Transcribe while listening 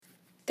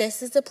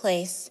This is a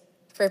place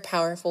for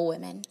powerful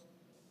women.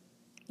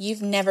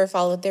 You've never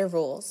followed their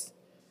rules,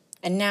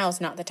 and now's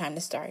not the time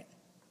to start.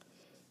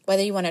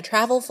 Whether you want to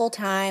travel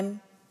full-time,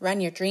 run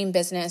your dream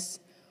business,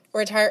 or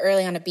retire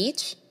early on a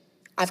beach,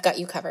 I've got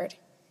you covered.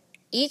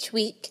 Each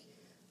week,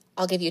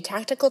 I'll give you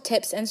tactical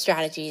tips and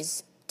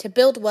strategies to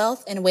build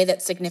wealth in a way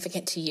that's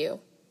significant to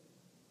you.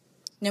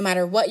 No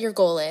matter what your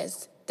goal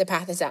is, the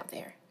path is out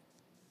there.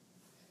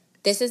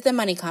 This is the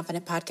Money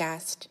Confident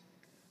Podcast.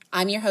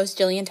 I'm your host,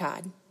 Jillian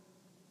Todd.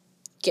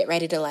 Get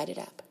ready to light it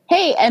up.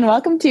 Hey, and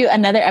welcome to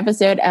another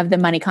episode of the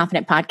Money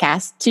Confident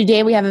Podcast.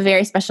 Today, we have a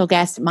very special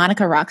guest,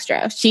 Monica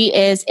Rockstro. She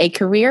is a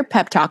career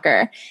pep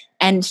talker,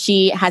 and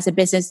she has a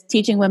business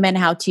teaching women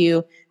how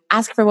to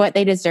ask for what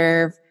they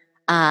deserve,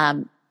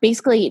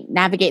 basically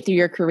navigate through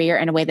your career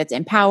in a way that's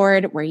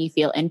empowered, where you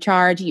feel in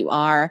charge, you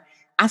are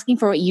asking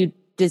for what you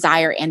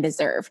desire and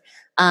deserve.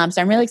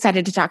 So I'm really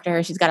excited to talk to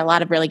her. She's got a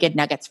lot of really good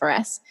nuggets for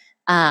us.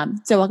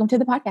 So welcome to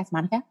the podcast,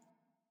 Monica.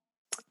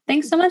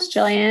 Thanks so much,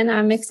 Jillian.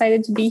 I'm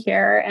excited to be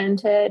here and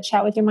to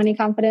chat with your Money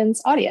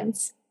Confidence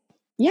audience.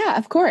 Yeah,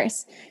 of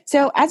course.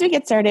 So as we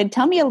get started,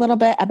 tell me a little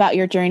bit about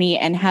your journey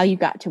and how you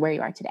got to where you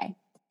are today.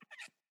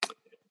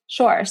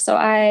 Sure. So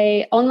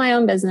I own my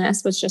own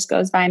business, which just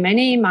goes by my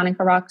name,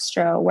 Monica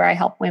Rockstro, where I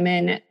help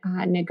women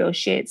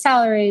negotiate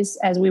salaries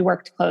as we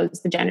work to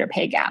close the gender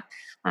pay gap.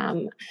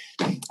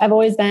 I've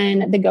always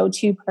been the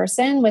go-to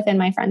person within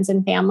my friends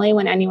and family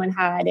when anyone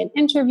had an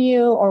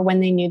interview or when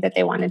they knew that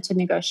they wanted to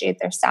negotiate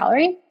their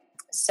salary.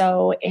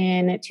 So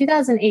in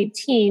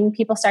 2018,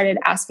 people started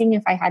asking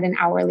if I had an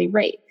hourly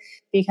rate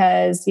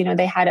because,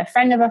 they had a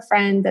friend of a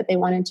friend that they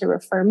wanted to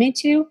refer me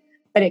to,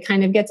 but it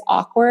kind of gets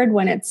awkward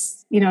when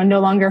it's, no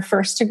longer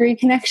first degree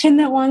connection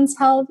that one's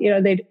held.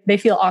 They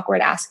feel awkward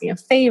asking a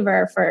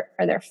favor for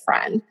their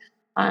friend.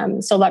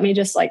 So let me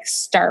just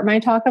start my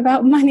talk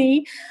about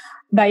money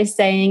by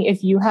saying,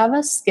 if you have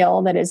a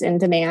skill that is in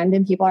demand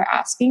and people are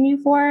asking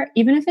you for,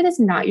 even if it is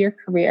not your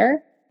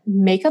career,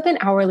 make up an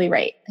hourly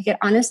rate. It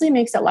honestly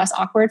makes it less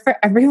awkward for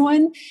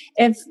everyone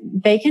if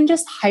they can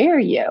just hire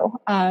you.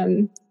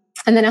 And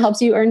then it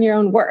helps you earn your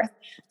own worth.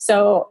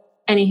 So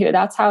anywho,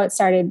 that's how it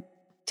started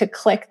to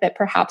click that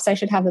perhaps I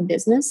should have a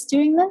business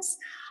doing this.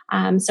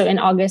 So in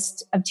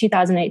August of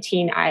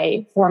 2018,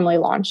 I formally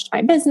launched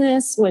my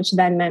business, which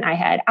then meant I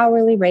had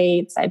hourly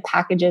rates, I had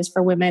packages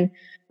for women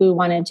who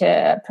wanted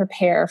to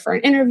prepare for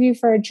an interview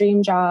for a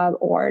dream job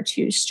or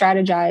to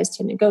strategize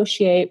to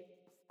negotiate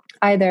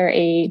either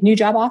a new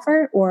job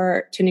offer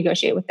or to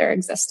negotiate with their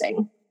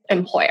existing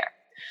employer.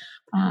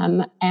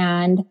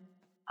 And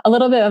a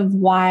little bit of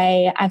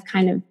why I've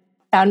kind of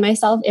found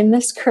myself in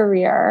this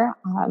career.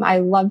 I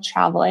love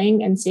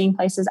traveling and seeing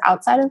places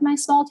outside of my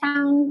small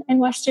town in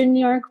Western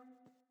New York.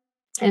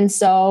 And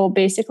so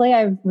basically,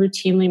 I've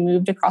routinely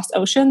moved across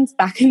oceans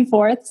back and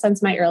forth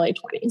since my early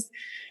 20s.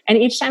 And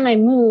each time I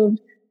moved,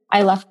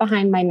 I left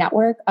behind my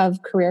network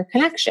of career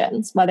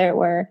connections, whether it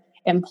were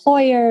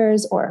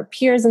employers or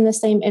peers in the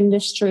same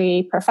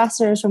industry,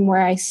 professors from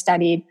where I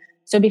studied.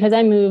 So because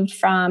I moved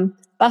from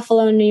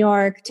Buffalo, New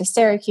York, to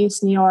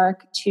Syracuse, New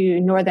York,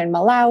 to northern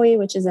Malawi,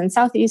 which is in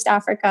Southeast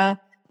Africa,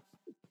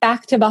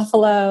 back to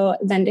Buffalo,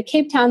 then to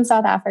Cape Town,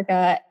 South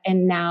Africa,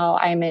 and now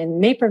I'm in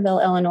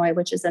Naperville, Illinois,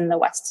 which is in the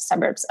west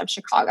suburbs of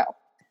Chicago.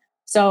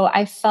 So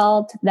I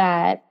felt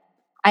that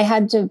I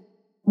had to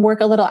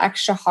work a little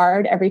extra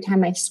hard every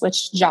time I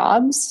switched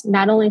jobs,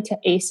 not only to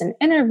ace an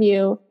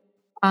interview,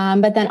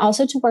 but then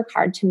also to work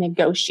hard to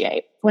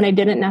negotiate when I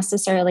didn't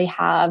necessarily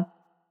have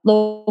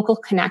local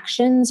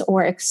connections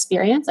or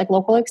experience, like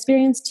local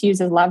experience to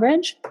use as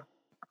leverage.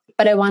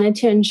 But I wanted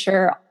to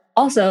ensure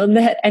also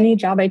that any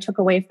job I took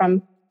away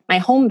from my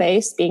home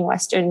base, being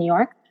Western New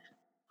York,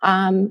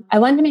 I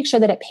wanted to make sure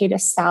that it paid a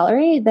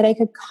salary that I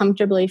could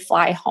comfortably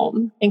fly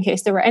home in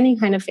case there were any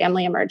kind of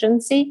family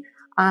emergency.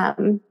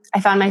 I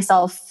found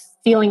myself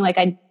feeling like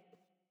I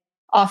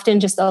often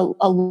just a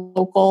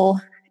local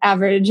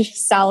average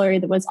salary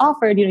that was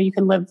offered. You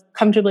can live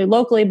comfortably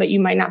locally, but you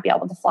might not be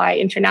able to fly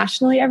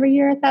internationally every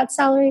year at that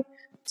salary.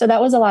 So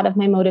that was a lot of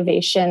my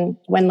motivation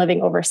when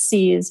living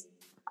overseas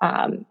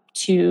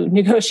to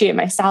negotiate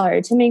my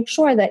salary, to make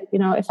sure that,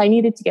 if I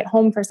needed to get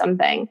home for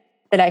something,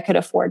 that I could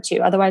afford to.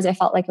 Otherwise, I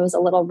felt like it was a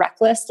little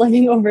reckless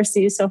living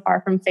overseas so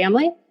far from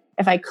family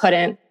if I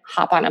couldn't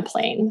hop on a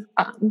plane.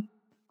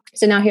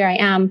 So now here I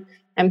am.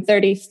 I'm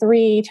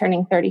 33,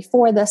 turning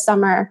 34 this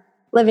summer,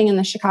 living in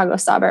the Chicago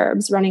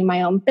suburbs, running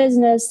my own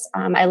business.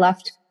 I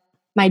left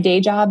my day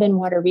job in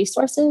water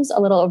resources a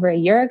little over a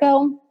year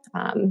ago.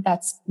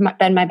 That's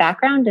been my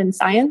background in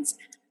science.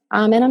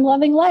 And I'm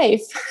loving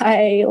life.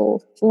 I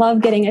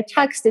love getting a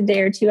text a day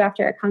or two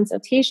after a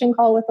consultation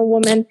call with a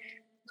woman,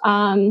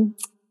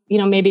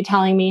 maybe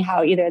telling me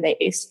how either they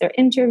aced their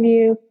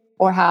interview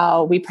or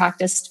how we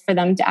practiced for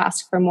them to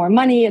ask for more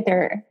money at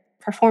their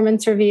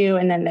performance review,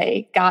 and then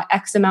they got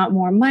X amount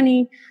more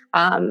money.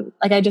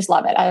 I just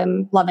love it.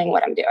 I'm loving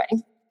what I'm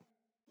doing.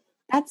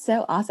 That's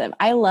so awesome.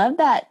 I love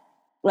that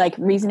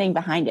reasoning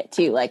behind it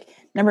too.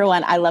 Number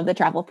one, I love the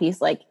travel piece.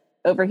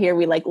 Over here,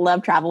 we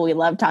love travel. We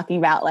love talking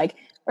about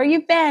where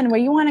you've been, where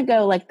you want to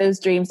go, like those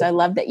dreams. I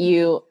love that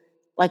you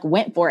like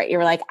went for it. You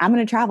were like, I'm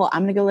going to travel.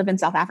 I'm going to go live in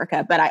South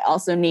Africa, but I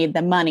also need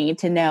the money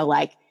to know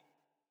like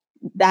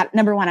that,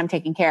 number one, I'm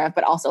taken care of,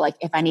 but also like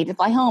if I need to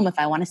fly home, if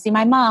I want to see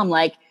my mom,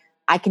 like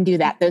I can do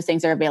that. Those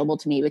things are available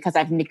to me because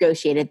I've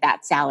negotiated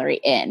that salary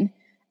in.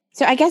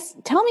 So I guess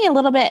tell me a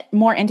little bit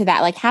more into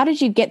that. Like, how did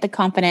you get the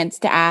confidence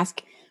to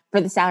ask for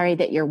the salary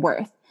that you're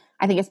worth?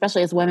 I think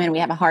especially as women, we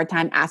have a hard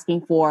time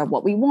asking for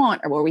what we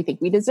want or what we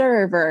think we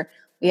deserve, or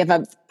we have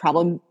a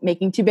problem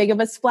making too big of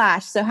a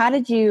splash. So how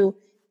did you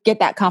get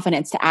that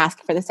confidence to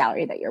ask for the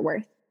salary that you're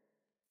worth?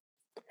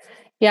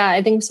 Yeah,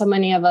 I think so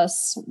many of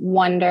us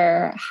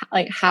wonder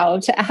like how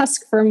to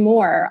ask for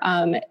more.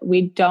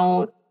 We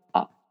don't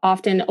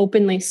often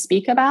openly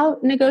speak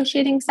about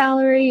negotiating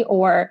salary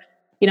or,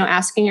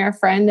 asking our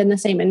friend in the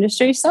same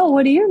industry. So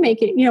what are you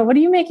making? What are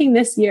you making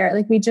this year?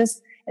 Like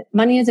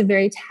money is a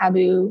very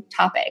taboo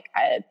topic.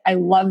 I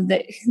love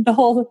that the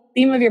whole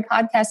theme of your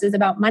podcast is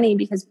about money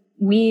because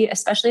we,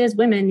 especially as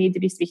women, need to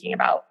be speaking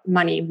about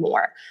money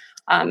more.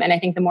 And I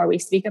think the more we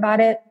speak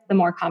about it, the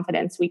more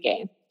confidence we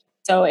gain.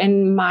 So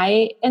in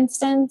my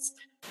instance,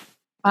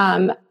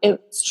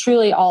 it's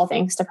truly all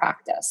thanks to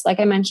practice. Like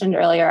I mentioned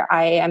earlier,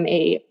 I am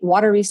a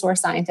water resource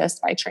scientist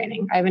by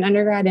training. I have an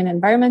undergrad in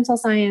environmental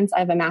science. I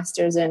have a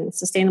master's in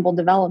sustainable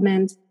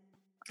development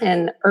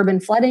and urban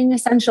flooding,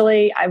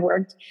 essentially. I've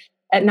worked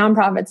at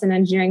nonprofits and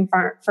engineering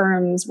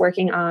firms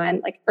working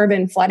on like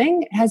urban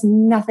flooding. It has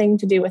nothing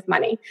to do with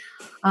money.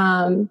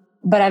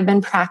 But I've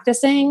been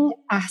practicing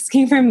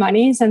asking for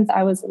money since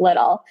I was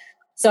little.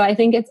 So I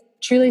think it's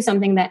truly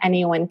something that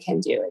anyone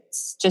can do.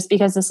 It's just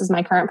because this is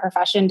my current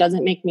profession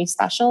doesn't make me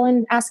special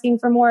in asking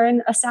for more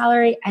in a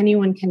salary.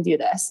 Anyone can do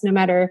this, no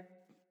matter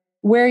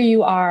where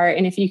you are.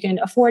 And if you can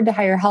afford to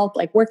hire help,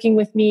 like working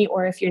with me,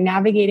 or if you're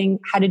navigating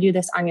how to do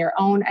this on your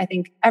own, I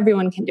think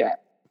everyone can do it.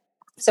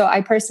 So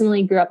I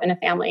personally grew up in a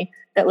family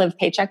that lived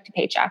paycheck to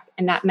paycheck.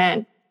 And that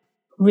meant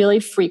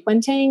really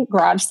frequenting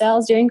garage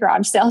sales during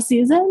garage sale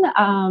season.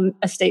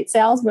 Estate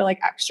sales were like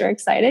extra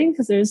exciting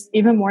because there's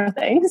even more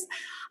things.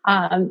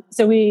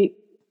 So we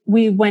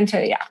went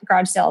to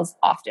garage sales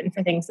often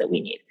for things that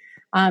we need.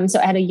 So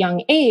at a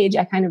young age,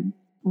 I kind of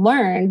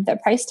learned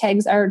that price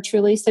tags are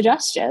truly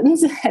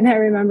suggestions. And I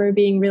remember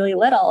being really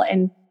little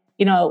and,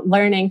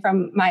 learning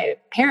from my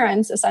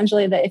parents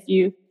essentially that if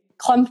you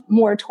clump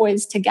more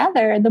toys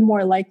together, the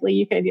more likely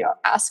you could,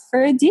 ask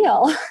for a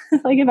deal.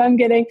 Like if I'm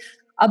getting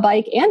a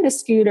bike and a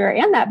scooter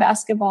and that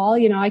basketball,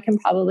 I can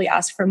probably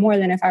ask for more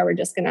than if I were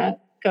just going to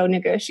go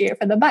negotiate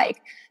for the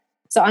bike.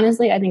 So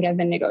honestly, I think I've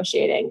been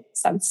negotiating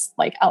since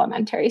like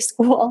elementary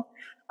school.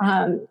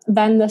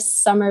 Then the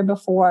summer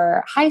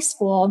before high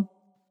school,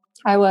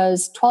 I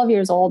was 12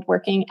 years old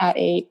working at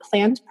a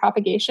plant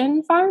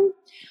propagation farm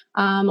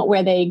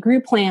where they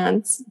grew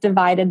plants,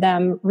 divided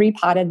them,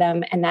 repotted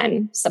them, and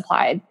then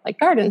supplied like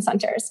garden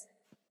centers.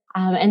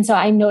 And so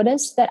I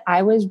noticed that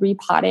I was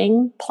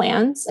repotting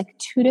plants like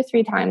 2 to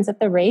 3 times at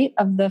the rate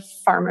of the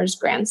farmer's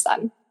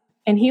grandson.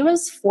 And he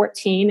was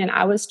 14 and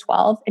I was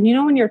 12. And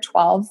when you're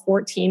 12,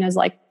 14 is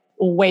like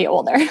way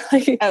older.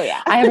 Like, oh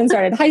yeah. I haven't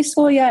started high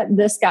school yet.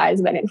 This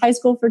guy's been in high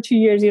school for 2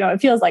 years.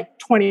 It feels like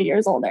 20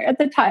 years older at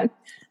the time.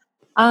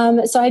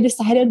 So I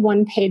decided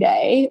one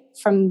payday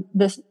from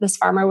this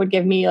farmer would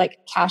give me like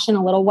cash in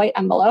a little white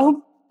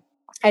envelope.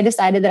 I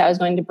decided that I was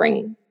going to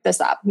bring this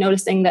up,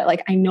 noticing that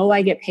like, I know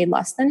I get paid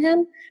less than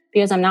him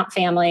because I'm not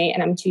family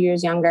and I'm 2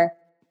 years younger.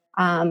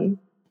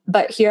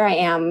 But here I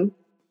am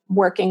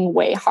working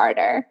way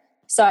harder.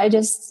 So I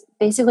just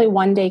basically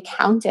one day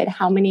counted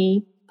how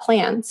many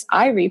plants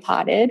I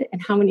repotted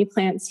and how many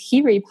plants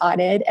he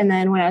repotted. And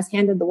then when I was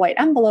handed the white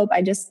envelope,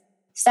 I just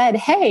said,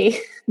 "Hey,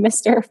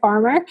 Mr.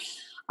 Farmer,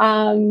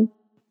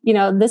 these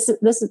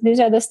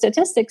are the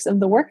statistics of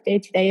the workday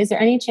today. Is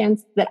there any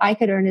chance that I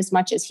could earn as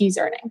much as he's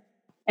earning?"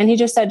 And he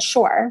just said,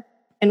 "Sure,"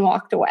 and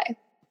walked away.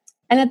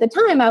 And at the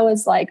time I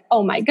was like,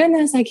 oh my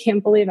goodness, I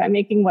can't believe I'm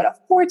making what a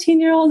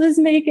 14-year-old is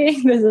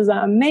making. This is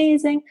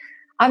amazing.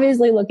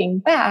 Obviously, looking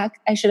back,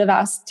 I should have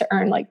asked to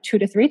earn like 2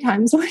 to 3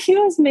 times what he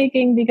was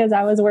making because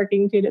I was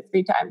working 2 to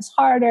 3 times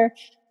harder.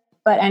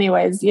 But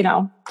anyways, you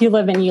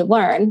live and you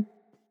learn.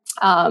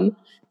 And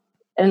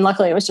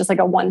luckily it was just like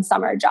a 1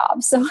 summer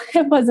job. So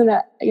it wasn't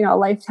a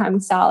lifetime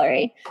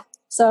salary.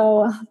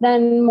 So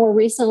then more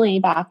recently,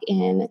 back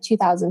in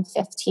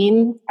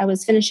 2015, I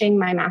was finishing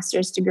my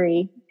master's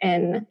degree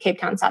in Cape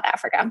Town, South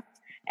Africa.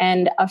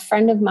 And a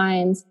friend of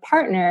mine's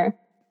partner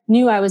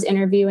knew I was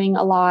interviewing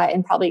a lot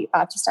and probably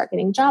about to start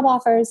getting job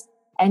offers.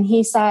 And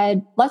he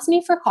said, "Let's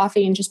meet for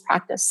coffee and just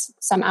practice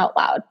some out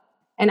loud."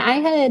 And I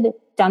had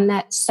done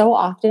that so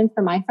often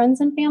for my friends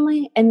and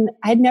family, and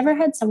I'd never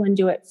had someone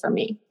do it for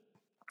me.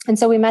 And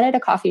so we met at a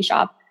coffee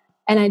shop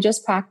and I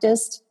just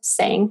practiced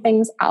saying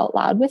things out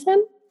loud with him.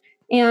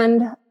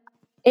 And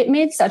it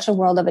made such a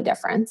world of a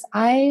difference.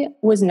 I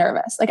was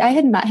nervous. Like I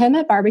had met him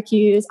at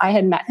barbecues. I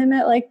had met him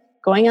at like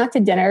going out to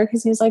dinner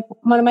because he's like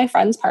one of my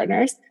friend's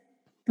partners,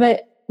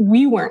 but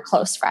we weren't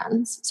close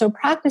friends. So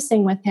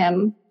practicing with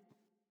him,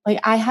 like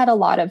I had a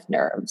lot of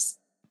nerves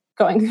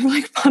going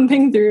like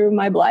pumping through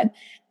my blood.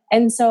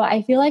 And so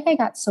I feel like I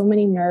got so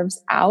many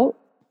nerves out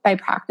by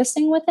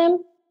practicing with him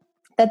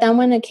that then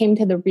when it came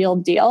to the real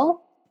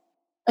deal,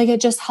 like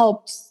it just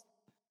helped.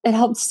 It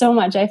helped so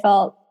much. I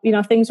felt,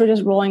 things were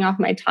just rolling off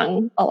my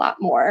tongue a lot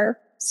more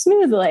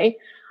smoothly.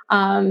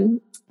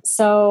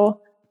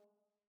 So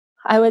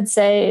I would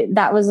say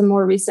that was a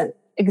more recent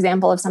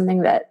example of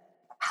something that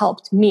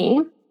helped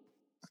me.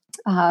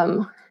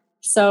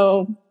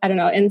 So I don't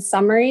know, in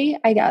summary,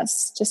 I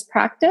guess just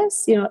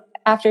practice,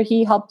 after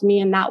he helped me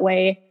in that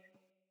way,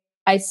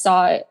 I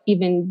saw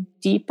even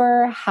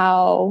deeper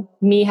how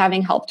me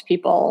having helped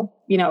people,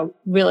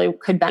 really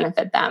could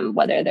benefit them,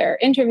 whether they're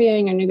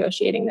interviewing or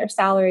negotiating their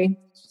salary.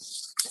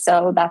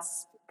 So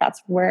that's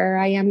where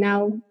I am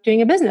now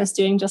doing a business,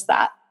 doing just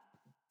that.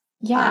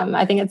 Yeah.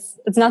 I think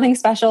it's nothing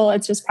special.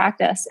 It's just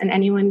practice and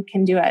anyone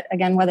can do it.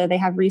 Again, whether they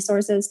have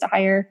resources to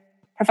hire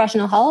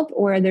professional help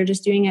or they're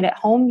just doing it at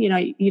home,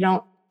 you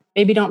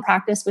don't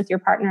practice with your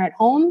partner at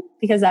home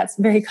because that's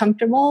very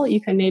comfortable. You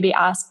can maybe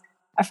ask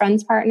a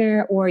friend's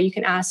partner, or you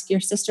can ask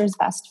your sister's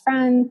best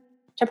friend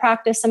to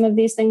practice some of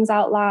these things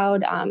out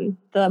loud.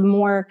 The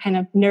more kind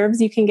of nerves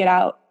you can get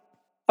out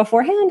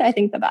beforehand, I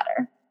think the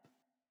better.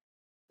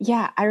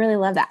 Yeah, I really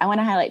love that. I want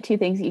to highlight two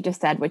things you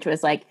just said, which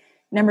was like,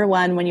 number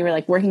one, when you were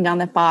like working on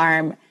the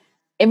farm,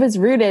 it was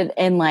rooted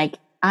in like,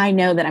 I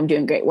know that I'm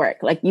doing great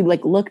work. Like you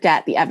like looked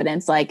at the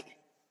evidence, like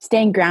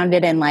staying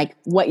grounded in like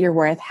what you're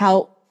worth,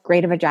 how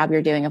great of a job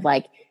you're doing of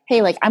like,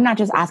 hey, like I'm not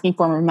just asking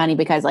for more money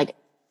because like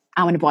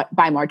I want to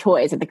buy more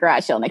toys at the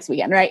garage sale next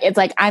weekend, right? It's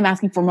like I'm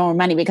asking for more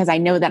money because I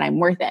know that I'm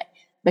worth it,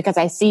 because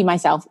I see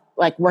myself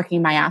like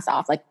working my ass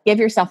off. Like give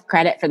yourself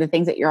credit for the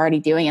things that you're already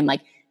doing and like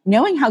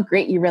knowing how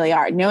great you really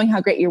are, knowing how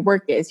great your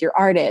work is, your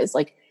art is,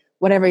 like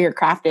whatever your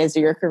craft is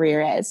or your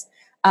career is.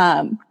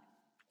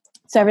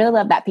 So I really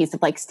love that piece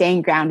of like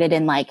staying grounded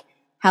in like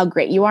how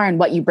great you are and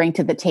what you bring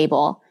to the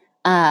table.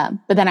 But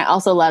then I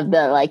also love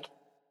the like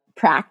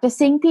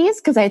practicing piece,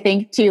 because I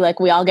think too, like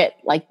we all get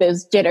like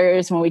those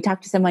jitters when we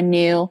talk to someone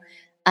new.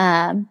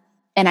 And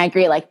I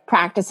agree, like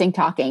practicing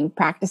talking,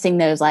 practicing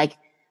those like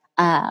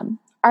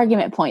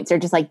argument points, or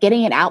just like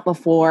getting it out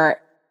before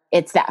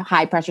it's that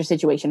high pressure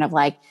situation of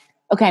like,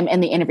 okay, I'm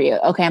in the interview.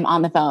 Okay, I'm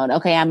on the phone.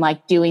 Okay, I'm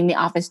like doing the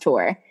office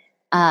tour.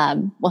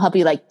 Will help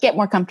you like get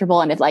more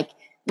comfortable. And if like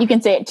you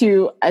can say it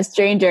to a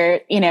stranger,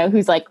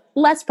 who's like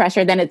less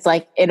pressure, then it's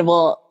like it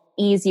will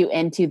ease you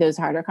into those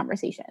harder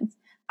conversations.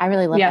 I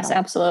really love that. Yes,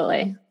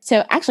 absolutely.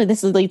 So actually,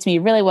 this leads me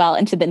really well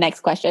into the next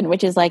question,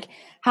 which is like,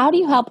 how do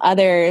you help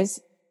others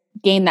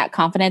gain that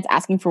confidence,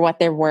 asking for what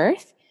they're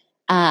worth,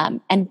 and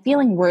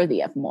feeling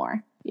worthy of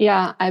more?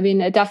 Yeah, I mean,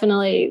 it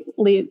definitely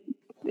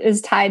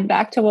is tied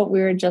back to what we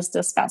were just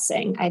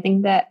discussing. I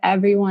think that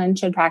everyone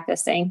should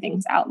practice saying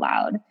things out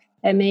loud.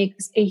 It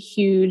makes a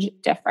huge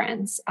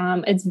difference.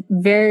 It's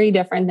very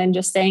different than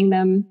just saying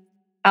them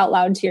out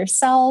loud to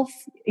yourself,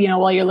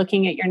 while you're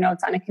looking at your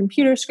notes on a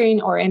computer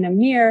screen or in a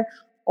mirror,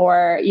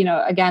 or,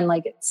 again,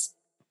 like it's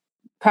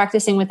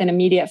practicing with an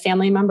immediate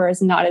family member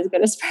is not as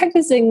good as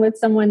practicing with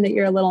someone that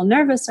you're a little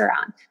nervous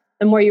around.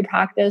 The more you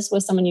practice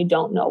with someone you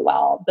don't know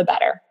well, the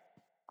better.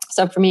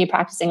 So for me,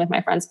 practicing with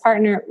my friend's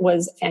partner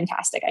was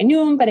fantastic. I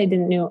knew him, but I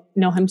didn't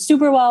know him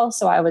super well,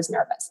 so I was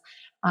nervous.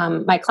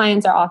 My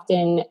clients are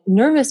often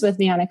nervous with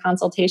me on a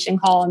consultation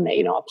call, and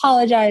they,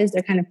 apologize.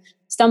 They're kind of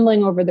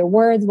stumbling over their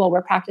words while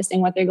we're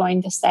practicing what they're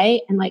going to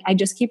say. And like, I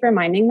just keep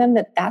reminding them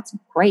that that's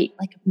great.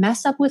 Like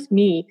mess up with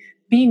me,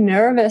 be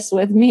nervous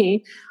with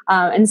me.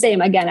 And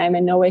same, again, I'm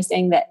in no way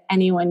saying that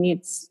anyone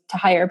needs to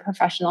hire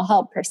professional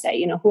help per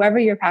se. Whoever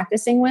you're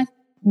practicing with,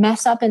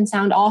 mess up and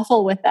sound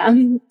awful with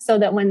them so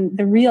that when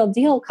the real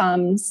deal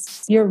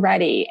comes, you're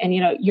ready. And,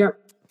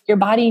 your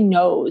body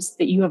knows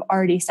that you have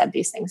already said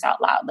these things out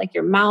loud. Like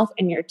your mouth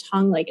and your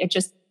tongue, like it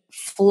just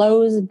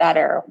flows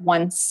better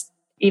once,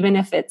 even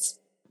if it's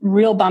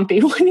real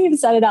bumpy when you've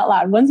said it out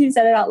loud. Once you've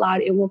said it out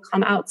loud, it will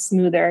come out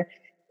smoother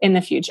in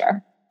the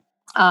future.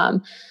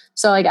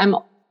 So like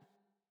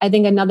I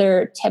think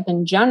another tip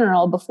in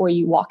general before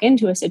you walk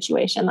into a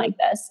situation like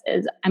this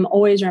is I'm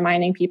always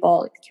reminding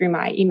people through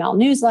my email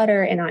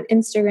newsletter and on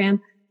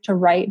Instagram to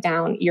write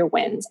down your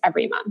wins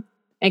every month.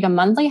 Make a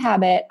monthly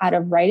habit out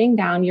of writing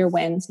down your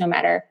wins, no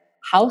matter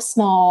how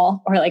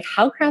small or like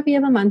how crappy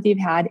of a month you've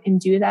had, and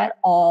do that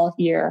all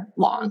year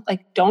long.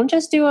 Like don't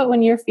just do it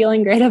when you're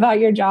feeling great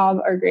about your job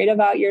or great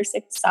about your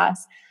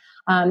success.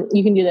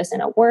 You can do this in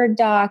a Word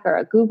doc or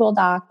a Google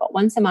doc, but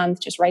once a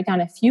month, just write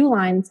down a few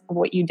lines of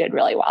what you did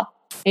really well.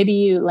 Maybe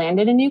you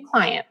landed a new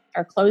client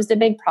or closed a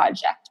big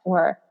project,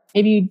 or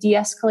maybe you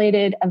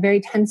de-escalated a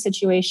very tense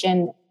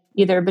situation,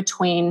 either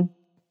between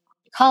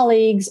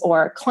colleagues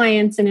or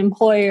clients and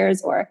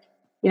employers, or,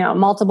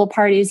 multiple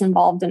parties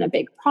involved in a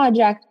big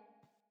project.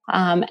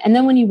 And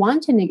then when you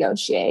want to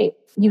negotiate,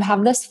 you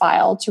have this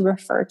file to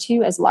refer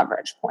to as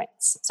leverage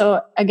points.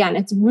 So again,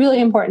 it's really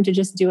important to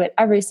just do it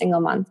every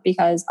single month,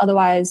 because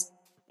otherwise,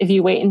 if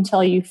you wait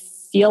until you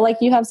feel like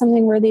you have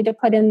something worthy to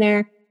put in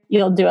there,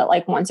 you'll do it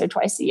like once or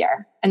twice a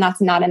year. And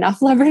that's not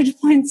enough leverage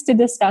points to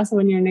discuss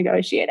when you're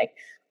negotiating.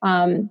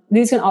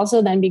 These can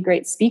also then be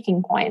great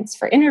speaking points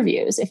for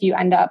interviews. If you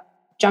end up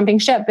jumping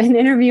ship and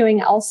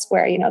interviewing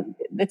elsewhere,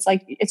 it's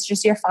like, it's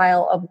just your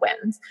file of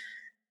wins.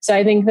 So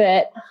I think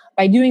that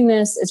by doing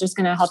this, it's just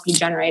going to help you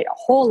generate a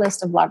whole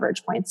list of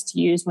leverage points to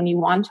use when you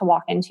want to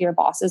walk into your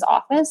boss's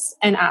office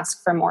and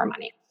ask for more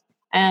money.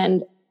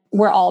 And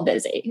we're all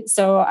busy.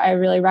 So I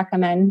really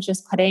recommend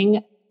just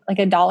putting like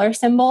a dollar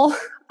symbol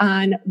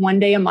on one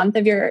day a month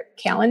of your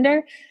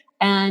calendar.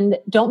 And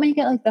don't make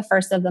it like the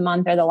first of the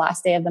month or the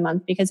last day of the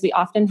month, because we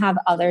often have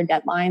other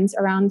deadlines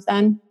around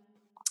then.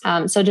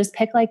 So just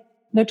pick like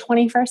the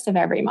 21st of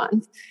every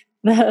month,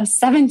 the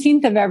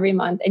 17th of every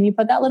month, and you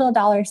put that little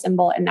dollar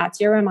symbol, and that's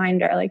your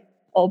reminder. Like,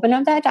 open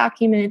up that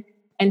document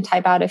and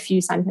type out a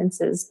few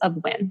sentences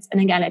of wins.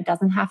 And again, it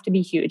doesn't have to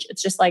be huge.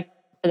 It's just like,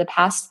 for the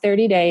past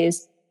 30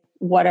 days,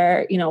 what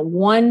are,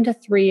 1 to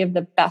 3 of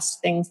the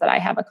best things that I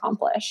have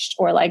accomplished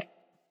or like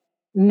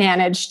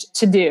managed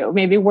to do?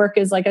 Maybe work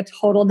is like a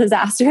total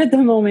disaster at the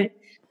moment,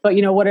 but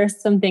what are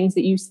some things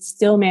that you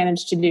still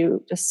managed to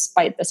do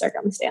despite the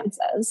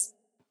circumstances?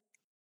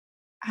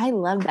 I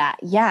love that.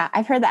 Yeah,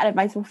 I've heard that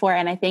advice before,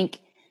 and I think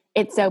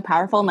it's so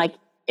powerful. And like,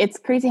 it's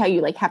crazy how you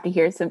like have to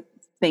hear some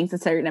things a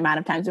certain amount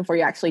of times before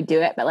you actually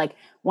do it. But like,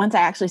 once I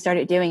actually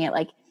started doing it,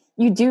 like,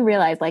 you do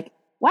realize like,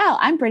 wow,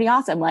 I'm pretty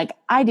awesome. Like,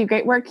 I do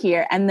great work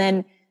here. And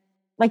then,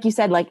 like you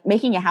said, like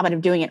making a habit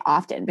of doing it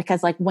often,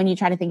 because like when you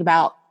try to think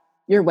about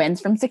your wins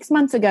from 6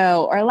 months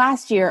ago or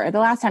last year or the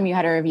last time you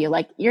had a review,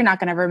 like, you're not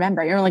going to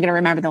remember. You're only going to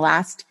remember the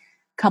last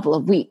couple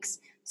of weeks.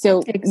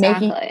 So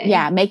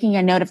making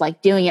a note of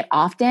like doing it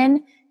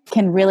often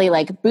can really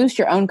like boost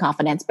your own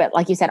confidence. But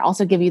like you said,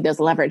 also give you those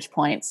leverage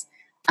points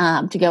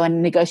to go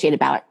and negotiate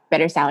about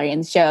better salary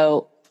and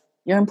show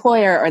your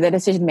employer or the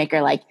decision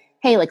maker, like,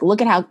 hey, like,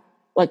 look at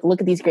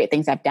these great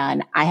things I've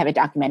done. I have it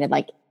documented.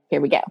 Like,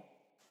 here we go.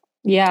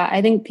 Yeah.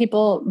 I think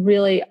people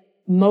really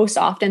most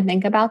often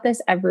think about this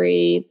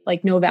every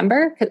like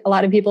November. A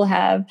lot of people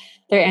have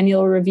their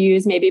annual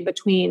reviews maybe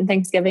between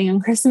Thanksgiving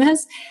and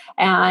Christmas.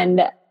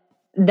 And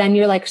then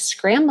you're like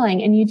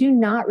scrambling and you do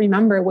not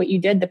remember what you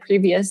did the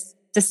previous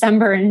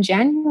December and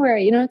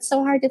January. It's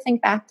so hard to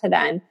think back to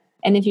then.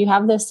 And if you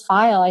have this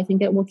file, I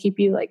think it will keep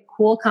you like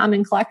cool, calm,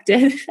 and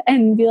collected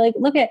and be like,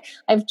 look, I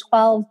have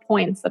 12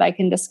 points that I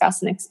can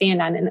discuss and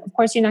expand on. And of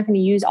course, you're not going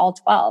to use all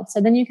 12.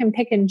 So then you can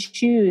pick and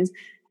choose.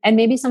 And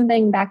maybe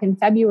something back in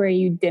February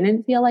you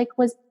didn't feel like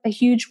was a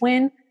huge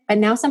win, but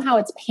now somehow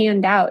it's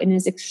panned out and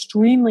is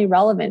extremely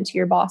relevant to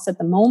your boss at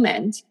the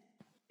moment.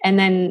 And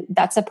then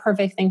that's a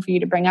perfect thing for you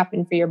to bring up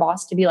and for your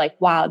boss to be like,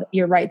 wow,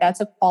 you're right. That's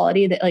a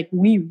quality that like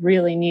we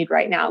really need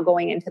right now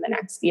going into the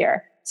next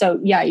year. So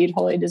yeah, you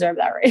totally deserve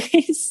that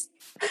raise.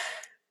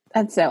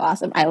 That's so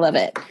awesome. I love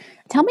it.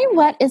 Tell me,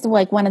 what is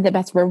like one of the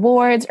best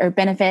rewards or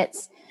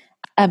benefits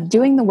of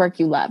doing the work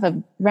you love,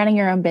 of running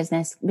your own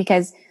business?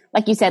 Because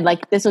like you said,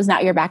 like this was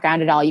not your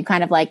background at all. You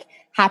kind of like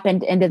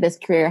happened into this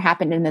career,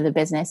 happened into the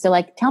business. So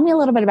like, tell me a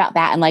little bit about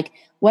that. And like,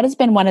 what has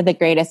been one of the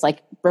greatest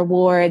like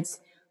rewards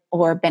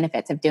or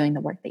benefits of doing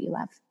the work that you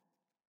love?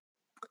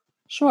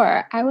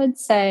 Sure. I would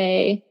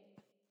say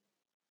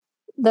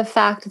the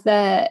fact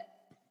that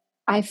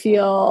I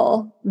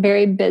feel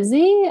very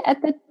busy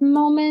at the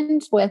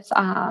moment with,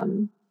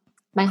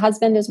 my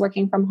husband is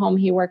working from home.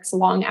 He works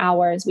long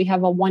hours. We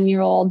have a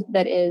 1-year-old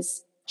that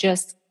is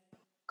just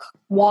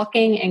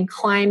walking and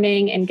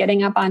climbing and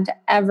getting up onto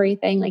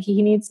everything. Like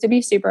he needs to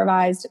be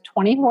supervised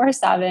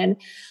 24/7.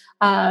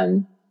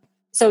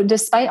 So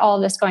despite all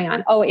of this going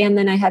on, and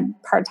then I had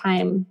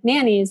part-time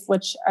nannies,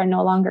 which are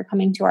no longer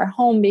coming to our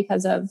home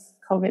because of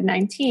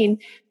COVID-19.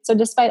 So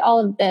despite all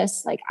of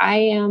this, like I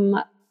am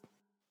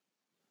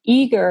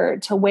eager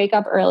to wake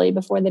up early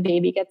before the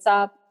baby gets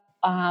up,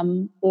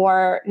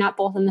 or not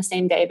both in the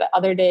same day, but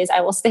other days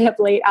I will stay up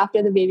late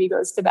after the baby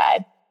goes to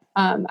bed.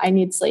 I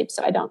need sleep,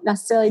 so I don't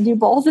necessarily do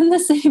both in the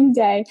same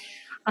day.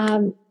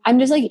 I'm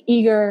just like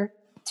eager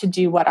to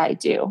do what I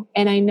do.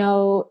 And I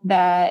know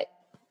that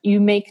you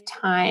make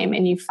time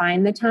and you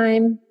find the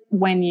time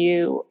when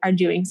you are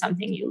doing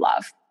something you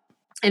love.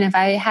 And if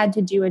I had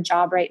to do a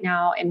job right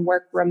now and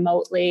work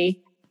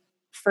remotely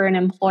for an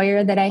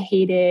employer that I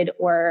hated,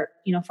 or,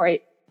 for a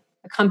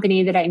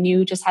company that I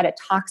knew just had a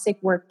toxic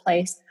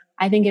workplace,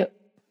 I think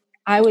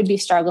I would be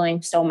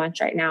struggling so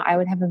much right now. I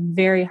would have a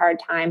very hard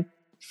time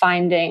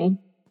finding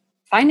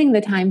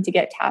the time to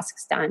get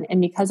tasks done. And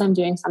because I'm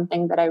doing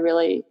something that I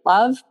really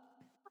love,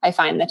 I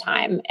find the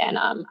time, and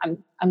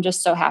I'm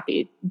just so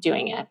happy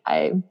doing it.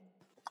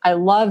 I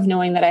love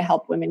knowing that I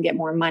help women get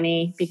more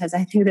money, because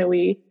I think that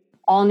we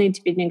all need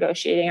to be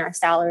negotiating our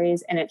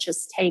salaries, and it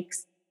just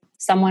takes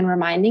someone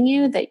reminding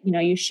you that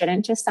you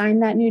shouldn't just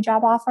sign that new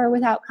job offer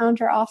without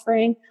counter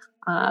offering.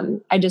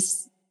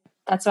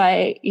 That's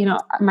why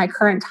my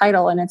current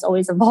title, and it's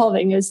always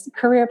evolving, is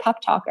career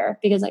pep talker,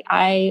 because like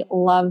I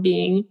love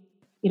being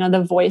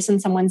the voice in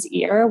someone's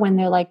ear when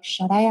they're like,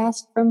 should I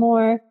ask for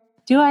more?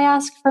 Do I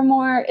ask for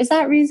more? Is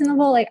that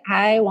reasonable? Like,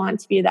 I want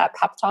to be that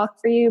pep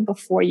talk for you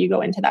before you go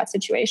into that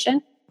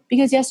situation,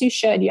 because yes, you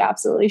should. You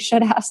absolutely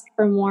should ask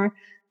for more.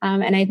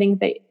 And I think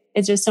that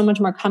it's just so much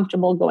more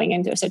comfortable going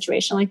into a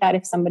situation like that.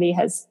 If somebody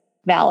has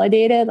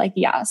validated, like,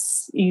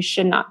 yes, you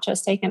should not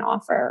just take an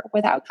offer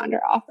without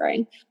counter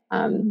offering.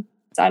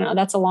 So I don't know,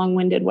 that's a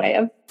long-winded way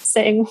of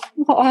saying,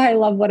 oh, I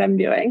love what I'm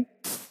doing.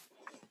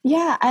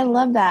 Yeah, I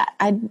love that.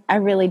 I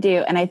really do.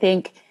 And I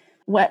think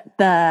one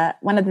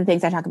of the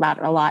things I talk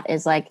about a lot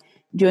is like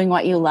doing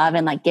what you love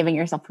and like giving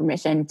yourself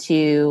permission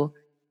to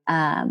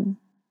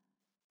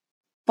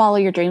follow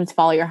your dreams,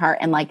 follow your heart,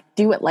 and like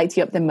do what lights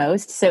you up the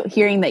most. So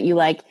hearing that you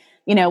like,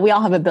 we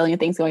all have a billion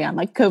things going on.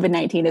 Like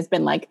COVID-19 has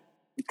been like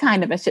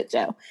kind of a shit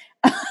show.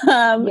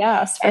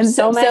 Yes. And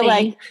so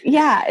like,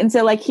 yeah. And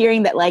so like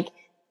hearing that, like,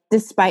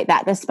 despite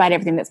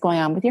everything that's going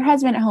on with your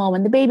husband at home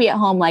and the baby at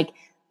home, like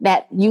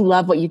that you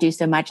love what you do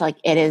so much, like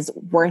it is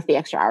worth the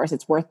extra hours.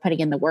 It's worth putting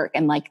in the work,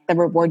 and like the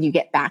reward you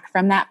get back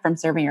from that, from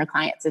serving your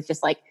clients, it's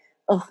just like,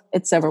 oh,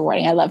 it's so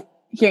rewarding. I love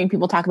hearing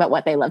people talk about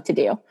what they love to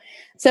do.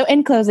 So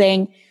in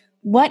closing,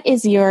 what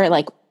is your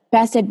like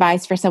best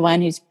advice for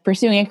someone who's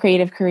pursuing a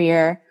creative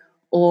career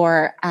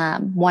or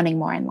wanting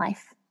more in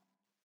life?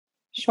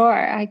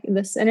 Sure.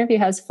 This interview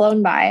has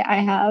flown by.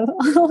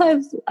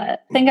 I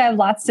think I have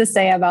lots to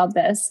say about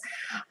this.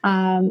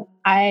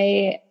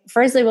 I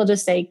firstly will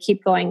just say,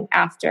 keep going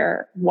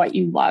after what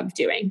you love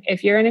doing.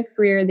 If you're in a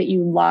career that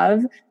you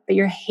love, but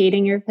you're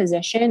hating your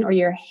position, or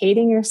you're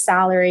hating your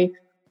salary,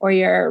 or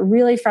you're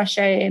really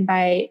frustrated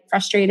by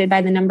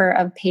the number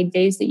of paid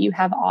days that you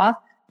have off,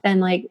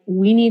 then like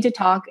we need to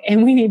talk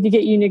and we need to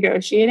get you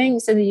negotiating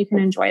so that you can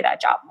enjoy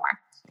that job more.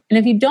 And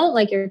if you don't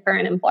like your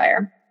current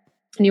employer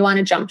and you want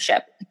to jump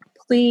ship,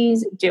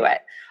 please do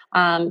it.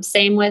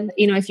 Same with,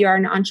 if you are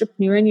an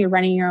entrepreneur and you're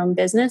running your own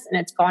business and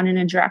it's gone in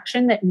a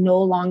direction that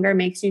no longer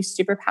makes you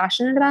super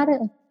passionate about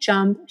it,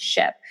 jump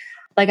ship.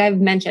 Like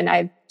I've mentioned, I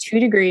have 2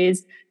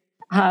 degrees,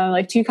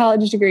 like 2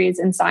 college degrees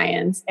in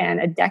science and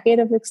a decade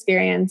of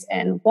experience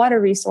in water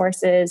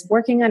resources,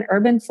 working on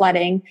urban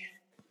flooding.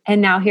 And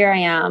now here I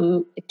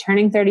am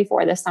turning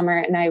 34 this summer,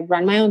 and I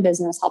run my own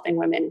business helping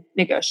women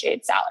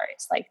negotiate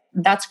salaries. Like,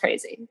 that's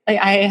crazy. Like,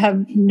 I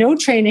have no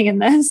training in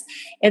this.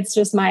 It's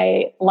just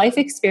my life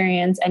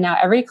experience. And now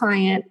every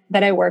client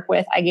that I work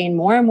with, I gain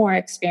more and more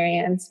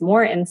experience,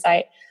 more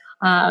insight.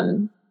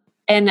 And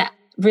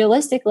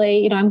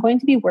realistically, I'm going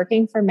to be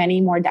working for many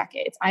more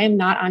decades. I am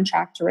not on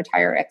track to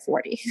retire at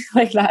 40.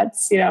 Like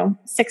that's,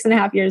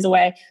 6.5 years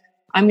away.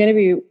 I'm going to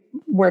be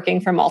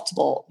working for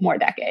multiple more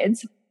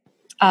decades.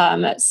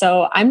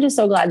 So I'm just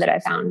so glad that I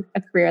found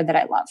a career that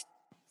I love.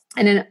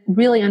 And a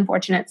really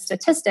unfortunate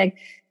statistic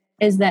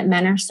is that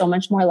men are so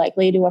much more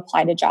likely to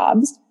apply to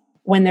jobs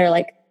when they're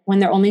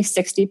only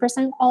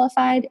 60%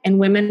 qualified, and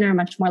women are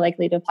much more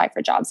likely to apply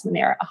for jobs when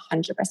they are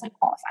 100%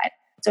 qualified.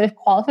 So if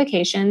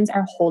qualifications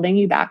are holding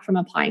you back from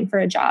applying for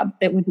a job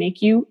that would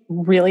make you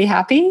really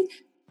happy,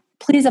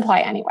 please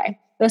apply anyway.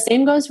 The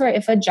same goes for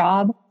if a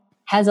job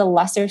has a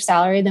lesser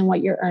salary than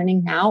what you're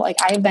earning now. Like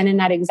I've been in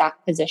that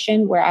exact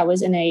position where I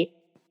was in a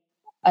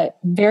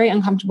very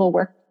uncomfortable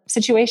work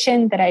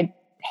situation that I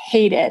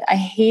hated. I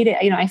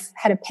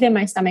had a pit in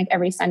my stomach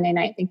every Sunday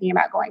night thinking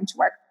about going to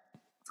work.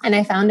 And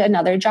I found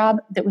another job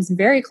that was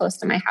very close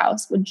to my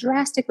house, would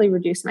drastically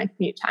reduce my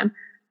commute time,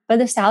 but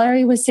the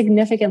salary was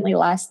significantly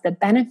less. The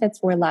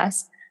benefits were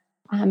less.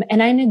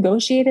 And I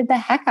negotiated the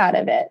heck out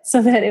of it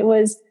so that it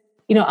was,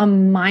 a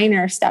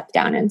minor step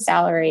down in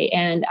salary.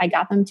 And I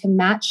got them to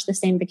match the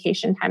same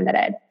vacation time that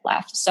I'd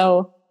left.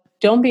 So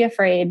don't be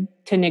afraid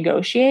to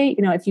negotiate,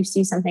 if you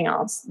see something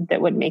else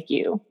that would make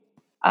you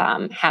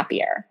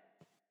happier.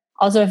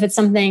 Also, if it's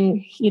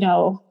something,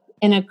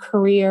 in a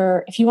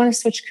career, if you want to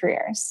switch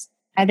careers,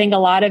 I think a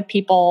lot of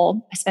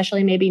people,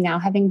 especially maybe now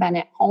having been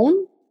at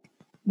home,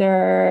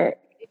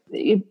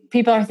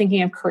 people are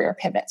thinking of career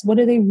pivots. What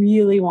do they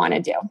really want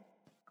to do?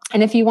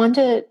 And if you want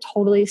to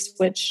totally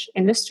switch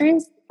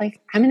industries,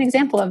 like I'm an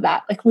example of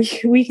that. Like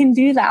we can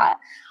do that.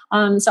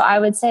 So I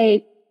would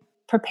say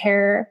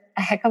prepare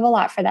a heck of a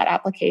lot for that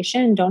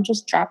application. Don't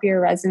just drop your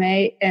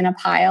resume in a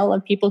pile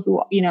of people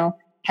who,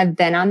 have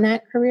been on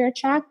that career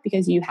track,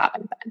 because you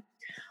haven't been.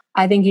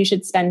 I think you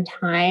should spend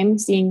time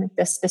seeing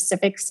the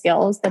specific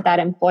skills that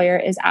employer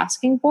is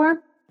asking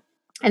for.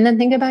 And then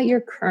think about your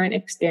current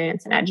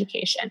experience in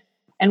education.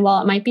 And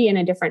while it might be in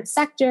a different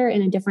sector,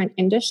 in a different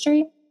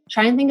industry,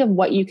 try and think of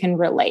what you can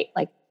relate.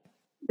 Like,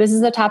 this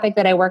is a topic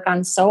that I work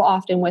on so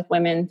often with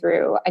women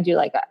I do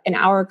like an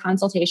hour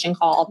consultation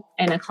call,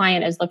 and a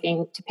client is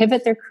looking to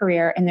pivot their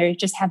career and they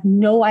just have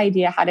no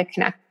idea how to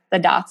connect the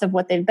dots of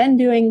what they've been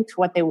doing to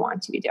what they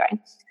want to be doing.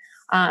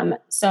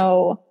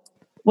 So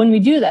when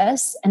we do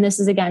this, and this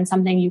is again,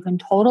 something you can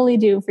totally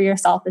do for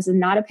yourself. This is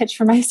not a pitch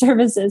for my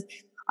services.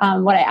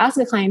 What I ask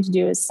the client to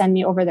do is send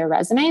me over their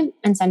resume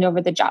and send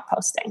over the job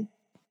posting.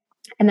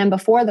 And then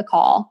before the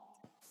call,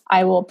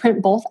 I will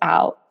print both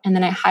out, and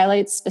then I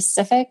highlight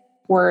specific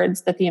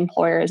words that the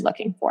employer is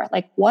looking for.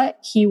 Like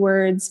what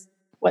keywords,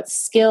 what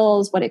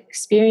skills, what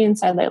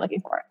experience are they looking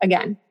for?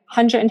 Again,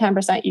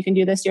 110%, you can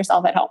do this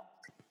yourself at home.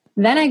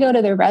 Then I go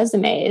to their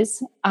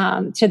resumes,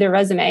 and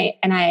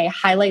I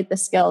highlight the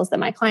skills that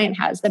my client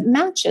has that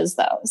matches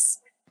those.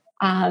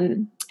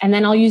 And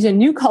then I'll use a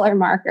new color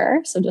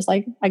marker. So just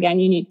like, again,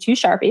 you need 2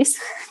 Sharpies,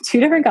 2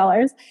 different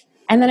colors.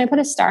 And then I put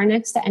a star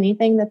next to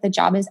anything that the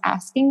job is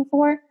asking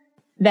for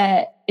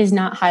that is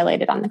not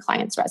highlighted on the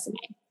client's resume.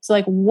 So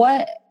like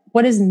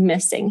what is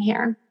missing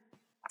here?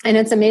 And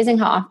it's amazing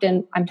how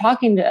often I'm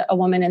talking to a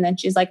woman and then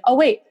she's like, oh,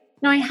 wait,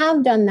 no, I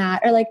have done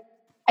that. Or like,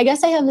 I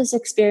guess I have this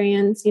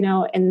experience,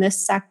 in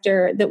this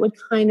sector that would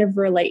kind of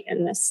relate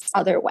in this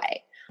other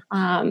way.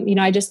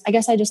 I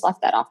guess I just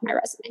left that off my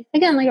resume.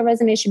 Again, like a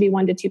resume should be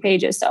 1 to 2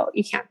 pages, so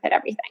you can't fit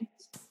everything.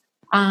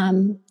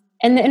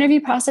 And the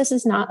interview process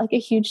is not like a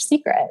huge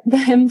secret.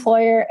 The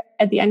employer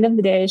at the end of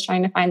the day is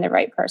trying to find the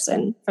right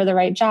person for the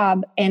right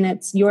job. And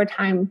it's your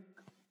time.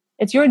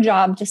 It's your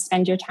job to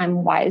spend your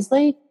time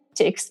wisely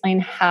to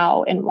explain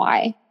how and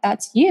why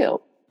that's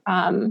you.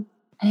 And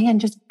again,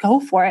 just go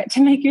for it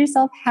to make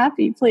yourself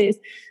happy, please.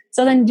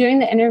 So then during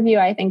the interview,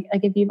 I think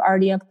like if you've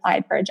already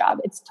applied for a job,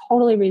 it's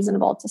totally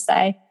reasonable to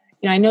say,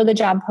 I know the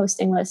job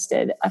posting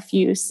listed a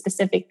few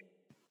specific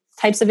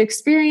types of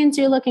experience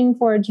you're looking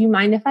for. Do you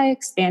mind if I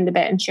expand a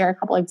bit and share a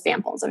couple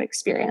examples of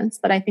experience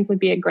that I think would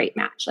be a great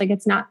match? Like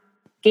it's not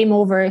game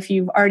over if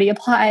you've already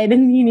applied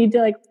and you need to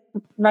like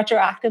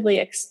retroactively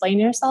explain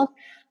yourself.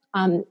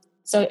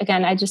 So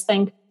again, I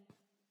think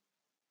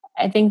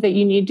that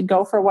you need to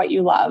go for what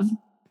you love.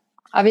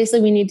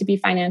 Obviously, we need to be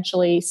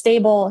financially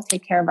stable,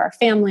 take care of our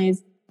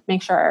families,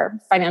 make sure our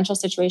financial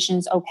situation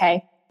is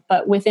okay.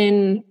 But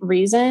within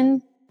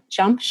reason,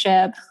 jump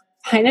ship,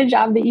 find a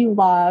job that you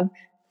love,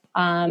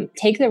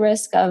 take the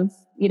risk of,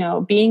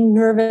 being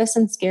nervous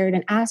and scared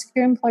and ask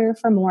your employer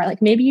for more.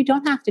 Like maybe you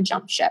don't have to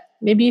jump ship.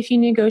 Maybe if you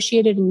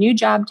negotiated a new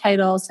job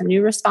title, some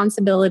new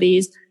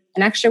responsibilities,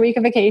 an extra week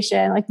of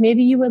vacation, like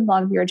maybe you would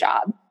love your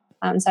job.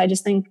 So I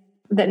just think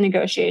that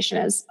negotiation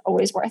is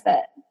always worth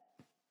it.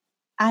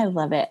 I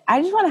love it.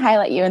 I just want to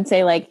highlight you and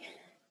say like,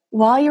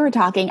 while you were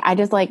talking, I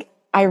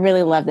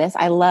really love this.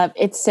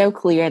 It's so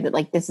clear that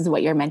like, this is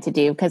what you're meant to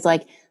do. Cause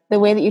like the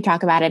way that you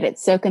talk about it,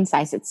 it's so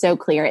concise. It's so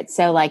clear. It's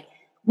so like,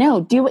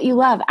 no, do what you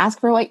love. Ask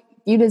for what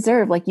you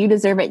deserve. Like you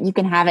deserve it. You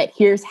can have it.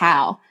 Here's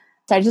how.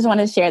 So I just want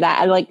to share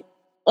that.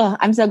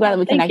 I'm so glad that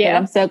we connected.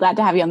 I'm so glad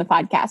to have you on the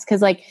podcast.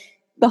 Cause like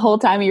the whole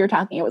time you were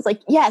talking, it was like,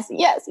 yes,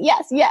 yes,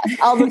 yes, yes,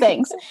 all the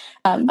things.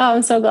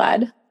 I'm so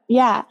glad.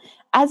 Yeah.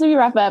 As we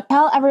wrap up,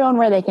 tell everyone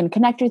where they can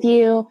connect with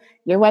you,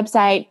 your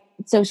website,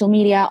 social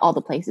media, all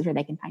the places where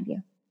they can find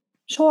you.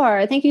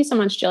 Sure. Thank you so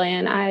much,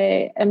 Jillian.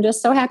 I am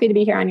just so happy to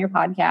be here on your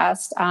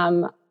podcast.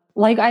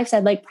 Like I've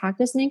said, like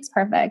practice makes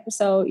perfect.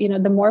 So,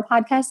 the more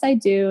podcasts I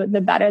do, the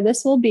better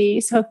this will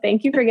be. So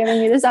thank you for giving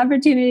me this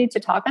opportunity to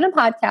talk on a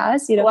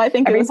podcast. Well, I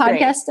think every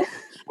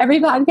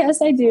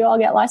podcast I do, I'll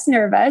get less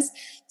nervous.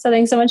 So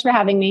thanks so much for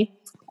having me.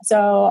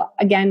 So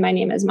again, my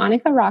name is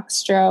Monica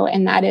Rockstro,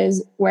 and that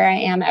is where I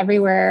am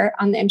everywhere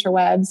on the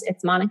interwebs.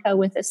 It's Monica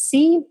with a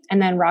C,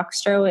 and then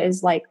Rockstro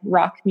is like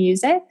rock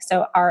music.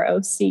 So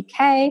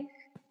ROCKSTROH.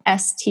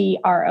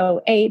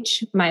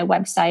 My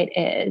website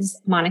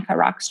is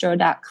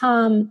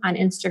monicarockstro.com. On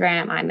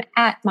Instagram, I'm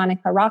at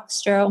Monica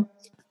Rockstro.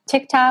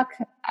 TikTok,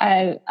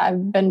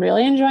 I've been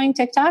really enjoying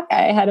TikTok.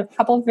 I had a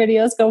couple of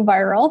videos go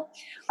viral.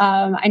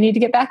 I need to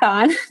get back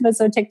on. But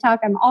so TikTok,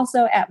 I'm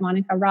also at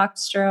Monica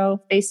Rockstro.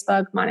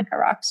 Facebook, Monica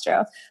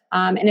Rockstro.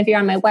 And if you're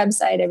on my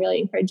website, I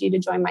really encourage you to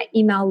join my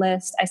email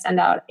list. I send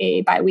out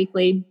a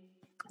biweekly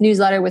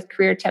newsletter with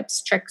career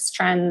tips, tricks,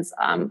 trends.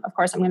 Of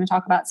course, I'm going to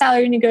talk about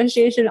salary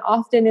negotiation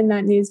often in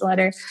that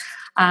newsletter.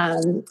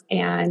 So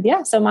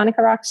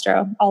Monica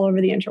Rockstro all over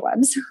the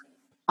interwebs.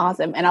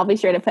 Awesome. And I'll be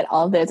sure to put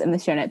all of those in the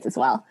show notes as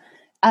well.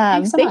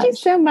 Thank you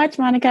so much,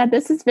 Monica.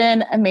 This has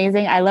been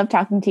amazing. I love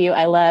talking to you.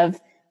 I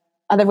love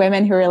other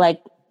women who are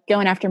like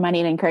going after money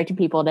and encouraging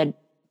people to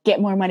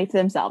get more money for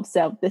themselves.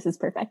 So this is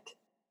perfect.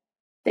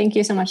 Thank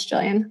you so much,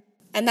 Jillian.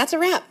 And that's a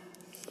wrap.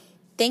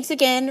 Thanks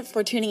again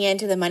for tuning in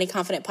to the Money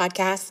Confident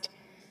podcast.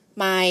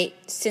 My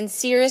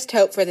sincerest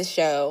hope for the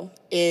show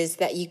is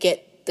that you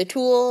get the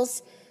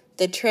tools,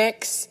 the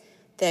tricks,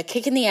 the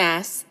kick in the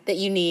ass that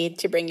you need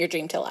to bring your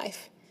dream to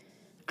life.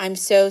 I'm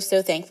so,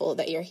 so thankful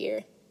that you're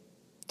here.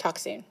 Talk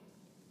soon.